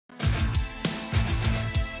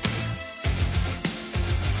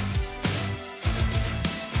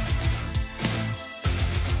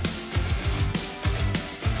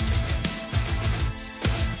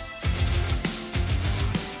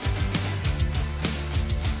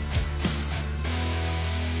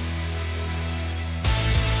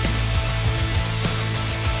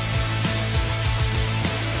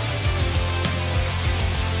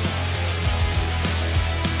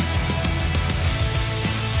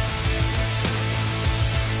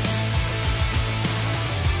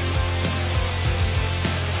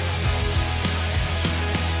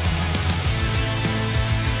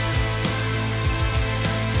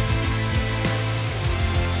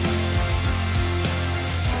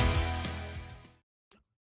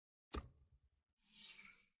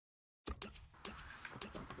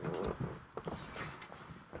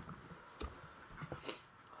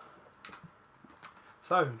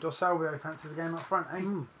So, Dos Salvio fancies the game up front, eh?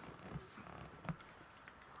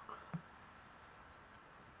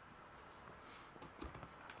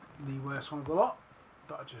 The worst one of the lot,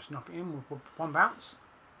 but I just knock it in with one bounce.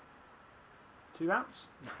 2 bounce.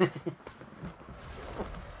 For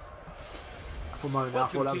a moment, I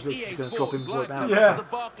thought that was literally going to drop him before it bounced. Yeah, the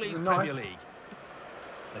Barclays nice. Premier League.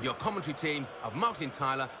 And your commentary team of Martin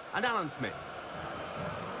Tyler and Alan Smith.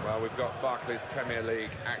 Well, we've got Barclays Premier League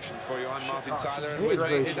action for you. I'm Martin Tyler, and It with is me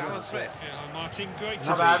very is short. Alan Smith. Yeah, Martin, great to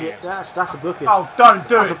Not bad. see you. That's a booking. Oh, don't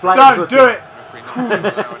do That's it! a blatant Don't booking. do it! Referee not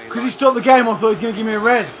gonna allow any Because he light stopped the game, I thought he was going to give me a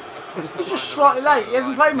red. across the He's just line. slightly late. He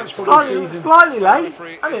hasn't played much for this season. Slightly late.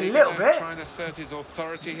 Referee, Only is a he little gonna bit. try and assert his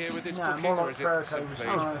authority here with this No, booking, more or like is it Perko. simply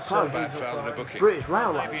Oh, a bad foul and a booking? British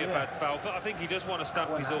Railway. Maybe a bad foul, but I think he does want to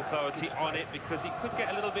stamp his authority on it because it could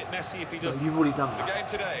get a little bit messy if he No, doesn't. you've already done The that.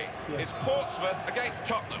 game today is Portsmouth against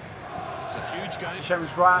Tottenham. It's a huge game. It's a shame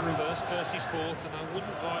it's right at me. First versus fourth, and I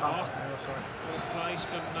wouldn't write off fourth place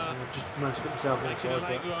from Just managed to put himself making a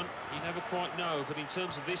inside. late run. You never quite know, but in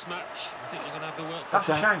terms of this match, I think they're going to have the work. That's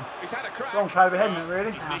a Okay. shame. He's had a crack. Wrong play overhead, isn't it,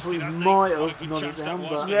 really? He's I missed thought it, he hasn't might What a have good nodded chance that down, was,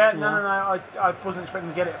 but- wasn't Yeah, it? no. I wasn't expecting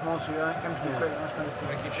to get it, from honest with you. It came to me quick. I was supposed to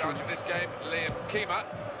Taking charge of this game, Liam Keema.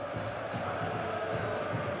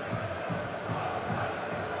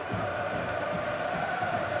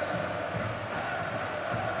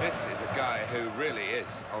 This is a guy who really is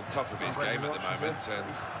on top of his game at the moment, and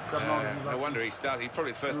no wonder he started. He's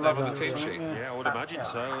probably the first name on the team sheet. Yeah, I would imagine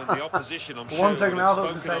so. And the opposition, I'm sure, One second, would I have thought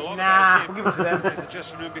I was spoken going a to lot say, about nah, him. we'll give it to them. In the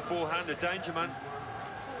dressing room beforehand, a danger man.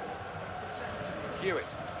 Hewitt.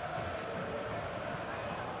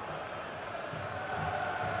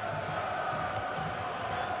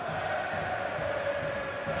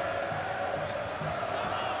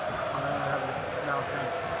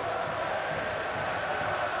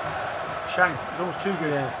 Shame, it's almost too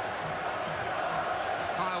good. Yeah.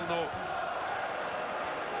 Kyle Norton.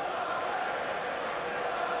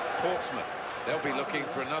 Portsmouth. They'll be looking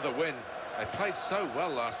for another win. They played so well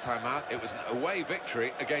last time out. It was an away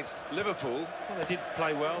victory against Liverpool. Well, they did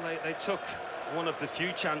play well. They took one of the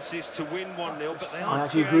few chances to win 1-0, but they I aren't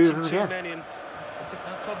actually agree with creating him too again. many, and I think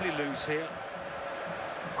they'll probably lose here.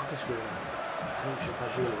 I disagree with him. I think he should play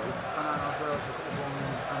really well.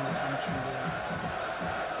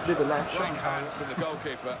 A little bit less. Shot hands from the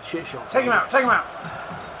goalkeeper. Shit shot. Take him out, take him out.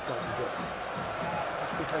 Don't be good.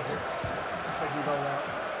 Still take it. Taking the goal out.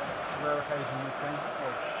 It's a rare occasion in this game.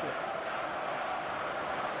 Oh, shit.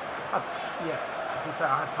 Yeah, I can say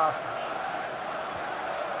I had passed that.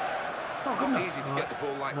 It's not good Not enough. easy to get the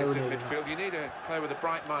ball like No, this in really midfield. You need a player with a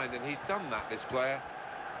bright mind, and he's done that, this player.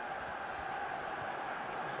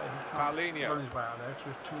 So he can't Paulinho. run his way out there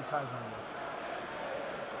because there's too many players around him.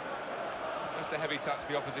 That's the heavy touch.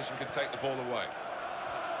 The opposition can take the ball away.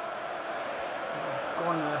 Go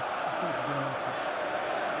on left. I think he's going left.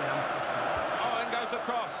 Yeah, I'm pushing. Oh, and goes the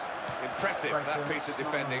cross. Impressive, Great that clearance. piece of Not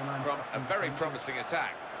defending on the from line. a very promising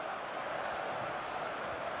attack.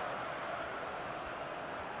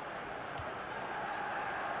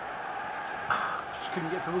 Just couldn't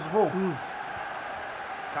get towards the ball.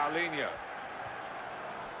 Paulinho.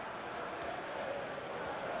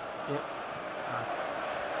 Yep.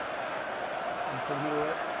 And for the middle of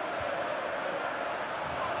it.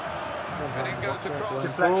 And in goes the cross.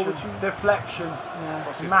 Deflection. Deflection. Yeah.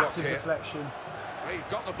 Cross is Massive blocked here. deflection. He's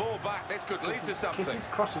got the ball back. This could lead to something. Kisses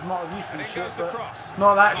crosses might have used to And be in shit, goes the but cross.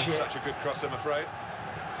 not that Not shit. such a good cross, I'm afraid.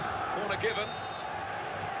 Corner given.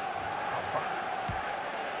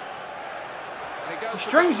 And he goes for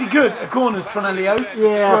Strangely goal. good at corners, Tronelio.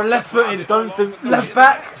 Yeah. For a left-footed, Don't think left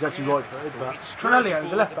back. He's actually right-footed, but Tronelio,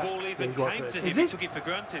 the left back. ball even he's right came footed. to him, Is he he? took it for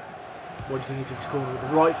granted. what do you think he took his corner with the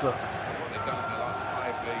right foot? What they've done in the last 5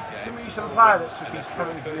 league games. Didn't we used to have a player that took his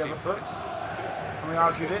penalty with the other foot? It's And we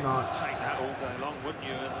argued it. No. Take that all day long, wouldn't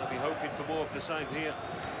you? And I'll be hoping for more of the same here.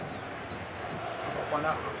 I'll find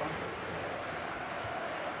out.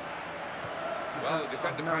 Well, the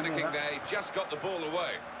defender panicking there. He just got the ball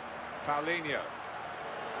away. Paulinho.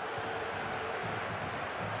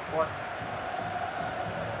 What?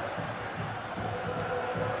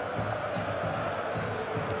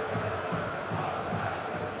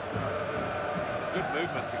 Good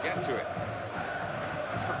movement to get to it.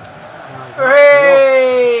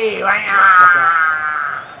 Hey!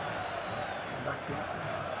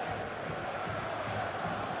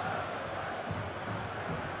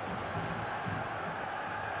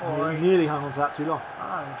 He nearly hung on to that too long.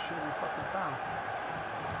 Oh, should have been fucking foul.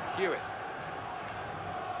 Hewitt.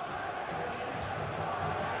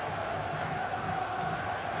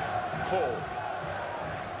 Paul.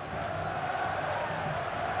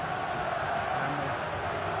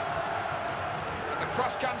 And the cross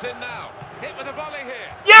comes in now. Hit with a volley here.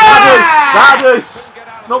 Yeah! That'll do. Couldn't get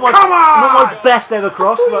out of Not the my, way. Come on! not my best ever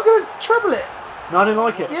cross, I thought you but were going to treble it. no, I didn't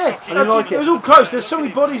like it. Yeah, I didn't like it was it. all close. There's so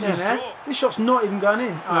many bodies in Yeah. there. This shot's not even going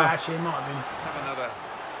in. Oh, actually, it might have been. Have another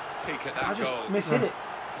peek at that I just goal. mishit it.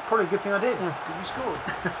 It's probably a good thing I did. Yeah. Because you scored.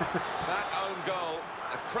 That own goal,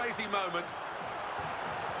 a crazy moment.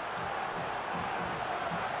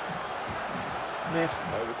 Missed.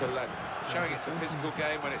 Over to Lennon, showing it's a physical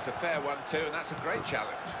game when it's a fair one too, and that's a great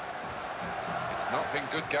challenge. It's not been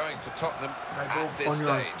good going for Tottenham at this On your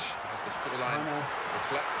own. stage, as the scoreline I know.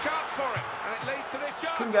 reflects. Chance for it, and it leads to this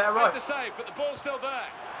shot. Couldn't get it right. Made the save, but the ball's still there.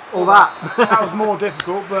 All that. That was more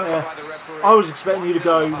difficult, but By the referee. I was expecting you to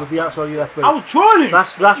go with the outside of your left boot. I was trying to.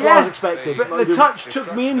 That's what I Yeah. was expecting. But Like, the touch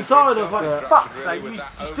took me inside. I was like, Yeah. fuck's sake, Really you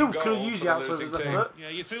with that still own could have goal used for the the outside of losing the team. foot. Yeah,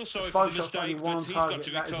 you feel sorry for Five the shots, only mistake, one but he's target, got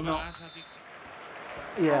to that is recover. not- As has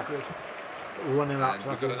he? yeah, Good. we're running And laps. we've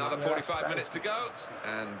That's got all. another Yeah. 45 minutes to go,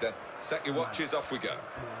 and set your watches, off we go.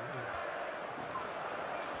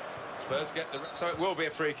 Spurs get the... So it will be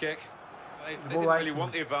a free kick. They didn't ball really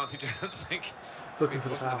want the advantage, I don't think. Looking It for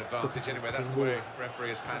the wasn't an foul. advantage Looking for anyway, the that's the ball. way referee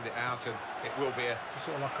has panned it out, and it will be a It's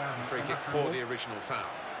sort of like I free kick for the original foul.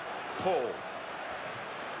 Paul.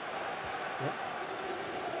 Yep.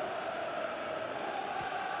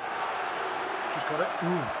 Just got it.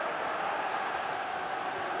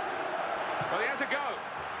 Well, he has a go.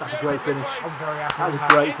 That's a great finish. I'm very happy. That was with a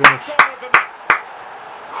that. great finish.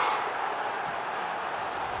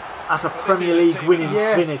 That's a Premier League winning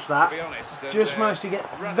Yeah. finish, To that. be honest, and, Just managed to get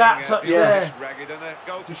running, that touch the there. finish ragged, and a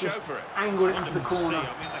goal to show Just for it. angled it into the Wonderful to see. corner. I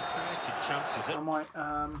mean, they created chances. I might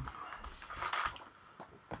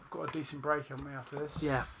got a decent break on me after this.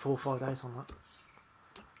 Yeah, 4 or 5 days on that.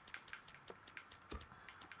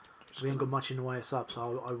 We ain't got much in the way of subs,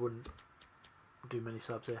 so I wouldn't do many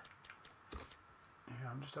subs here. Yeah,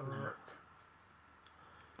 I'm just having a look.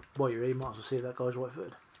 While you're here, you might as well see if that guy's right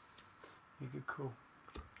footed. You could call.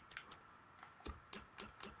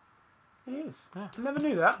 He is. Yeah. I never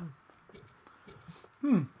knew that.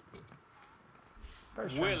 Very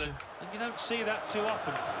strange. Will, and you don't see that too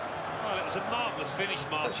often. Well, it was a marvellous finish,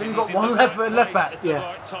 Martin. Actually, you've got He's in one the left right left place back. at the Yeah.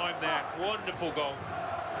 right time there. Wonderful goal.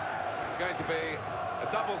 It's going to be a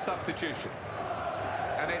double substitution.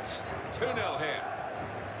 And it's 2-0 here.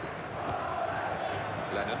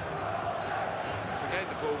 Lennon. Again,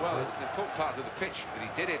 the ball well. It was an important part of the pitch that he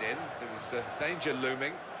did it in. There was danger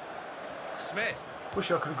looming. Smith.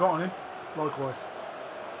 Wish I could have got on him. Likewise.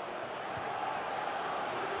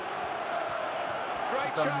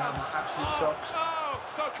 Great Done that, chance. my absolute socks.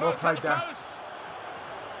 So close. Well played, at the Dan. post.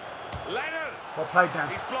 Lennon. Well played, Dan.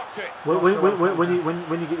 He's blocked it.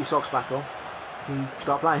 When you get your socks back on, can you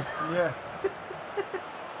start playing? Yeah.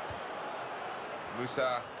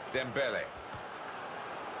 Moussa Dembele.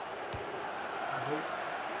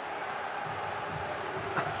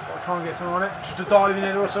 I'll try and get something on it. Just a dive in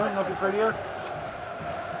it or something, like a video.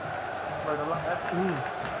 Right, I like that. And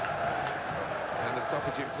the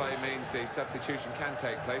stoppage in play means the substitution can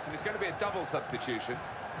take place, and it's going to be a double substitution.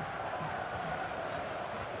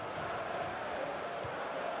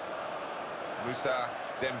 Moussa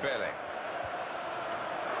Dembele.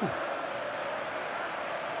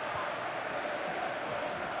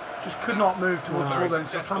 Just could not move towards the Very ball then,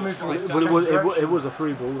 so I'm trying to move towards Well, the it was a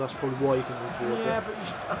free ball. That's probably why you can move towards Yeah, it.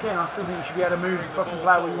 but again, I still think you should be able to move the fucking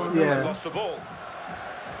play where you want to move. Yeah. Lost the ball.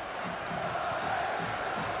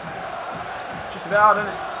 Just about,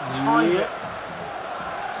 isn't it? Tiny bit.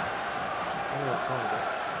 Oh, tiny bit.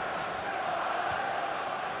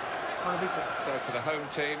 Tiny bit. So for the home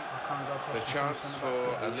team, I can't go across the chance centre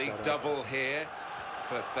for back. a league double here,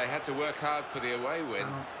 but they had to work hard for the away win,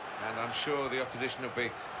 and I'm sure the opposition will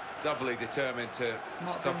be doubly determined to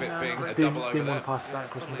stop it being a double over Didn't there. want to pass it back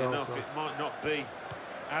across my Funnily goal. enough, So. it might not be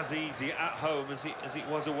as easy at home as it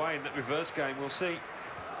was away in that reverse game. We'll see.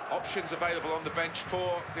 Options available on the bench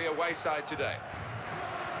for the away side today.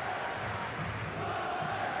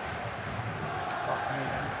 Fuck me,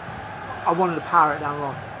 man. I wanted to power it down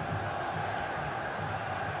wrong.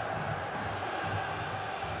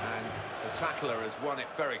 And the tackler has won it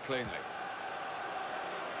very cleanly.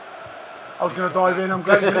 I was going to dive in, I'm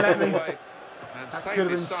glad you didn't let me. And That saved could have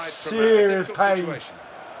his been side from serious a difficult pain. situation.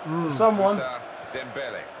 For someone. Moussa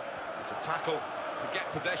Dembele. It's a tackle to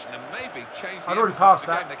get possession and maybe change the I'd already emphasis passed of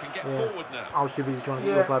the that. game. They can get Yeah. forward now. I was too busy trying to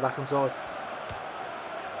get Yeah. the play back inside.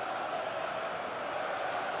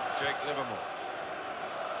 Jake Livermore.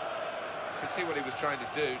 You can see what he was trying to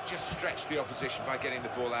do, just stretch the opposition by getting the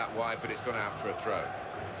ball out wide, but it's gone out for a throw.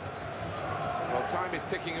 Well, time is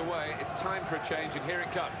ticking away. It's time for a change, and here it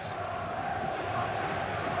comes.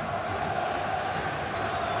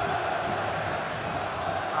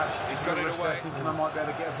 He's got it away. Thinking I might be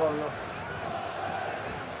able to get a volley off.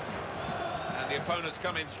 And the opponent's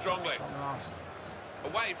come in strongly.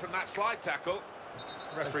 Away from that slide tackle.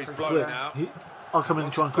 Referee's blown it now. I'll come in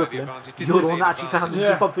and try and cripple him. You're the one that actually found him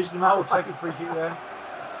just by pushing him out. Take a free kick there.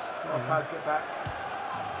 Players get back.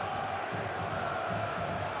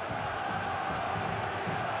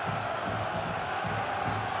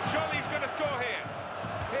 Surely he's going to score here.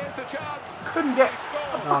 Here's the chance. Couldn't get.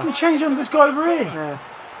 I'm fucking changing on this guy over here. Yeah.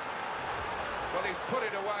 Well, he's put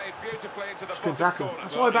it away beautifully into the Good bottom tackle. corner.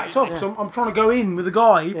 That's why I backed off. So I'm trying to go in with the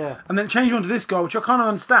guy and then change on to this guy, which I kind of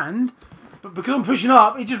understand. But because I'm pushing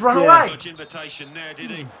up, he just ran away. Much invitation there, did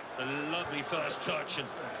he? A lovely first touch and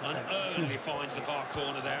unearthly finds the far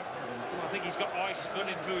corner there. Well, I think he's got ice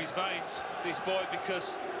running through his veins, this boy,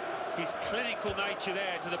 because his clinical nature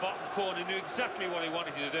there to the bottom corner knew exactly what he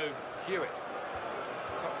wanted to do. Hewitt.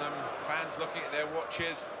 Tottenham fans looking at their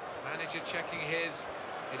watches. Manager checking his.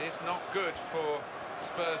 It is not good for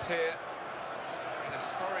Spurs here. It's been a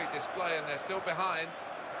sorry display and they're still behind.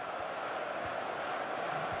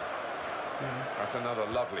 That's another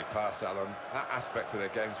lovely pass, Alan. That aspect of their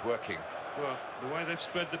game's working. Well, the way they've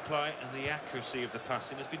spread the play and the accuracy of the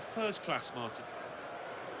passing has been first class, Martin.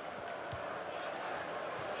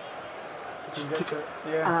 Just took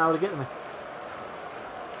an hour to get to me.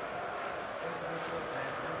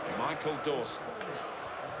 Michael Dawson.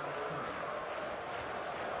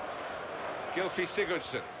 Gylfi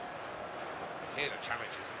Sigurdsson. Here the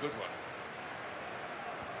challenge is a good one.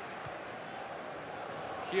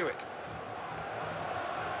 Hewitt.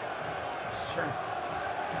 Sure.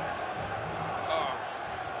 Oh,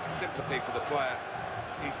 sympathy for the player.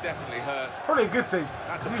 He's definitely hurt. Probably a good thing.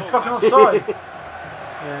 That's a He's pull. fucking offside.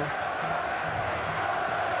 Yeah.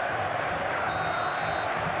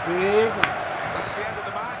 Big. That's the end of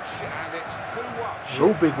the match, and it's 2-1. They're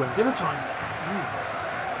all big wins. Dinner time.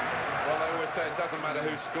 Well, they always say it doesn't matter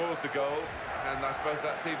who scores the goal, and I suppose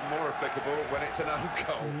that's even more applicable when it's an own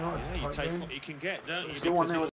goal. Yeah, you take what you can get, don't you? Still 1-0.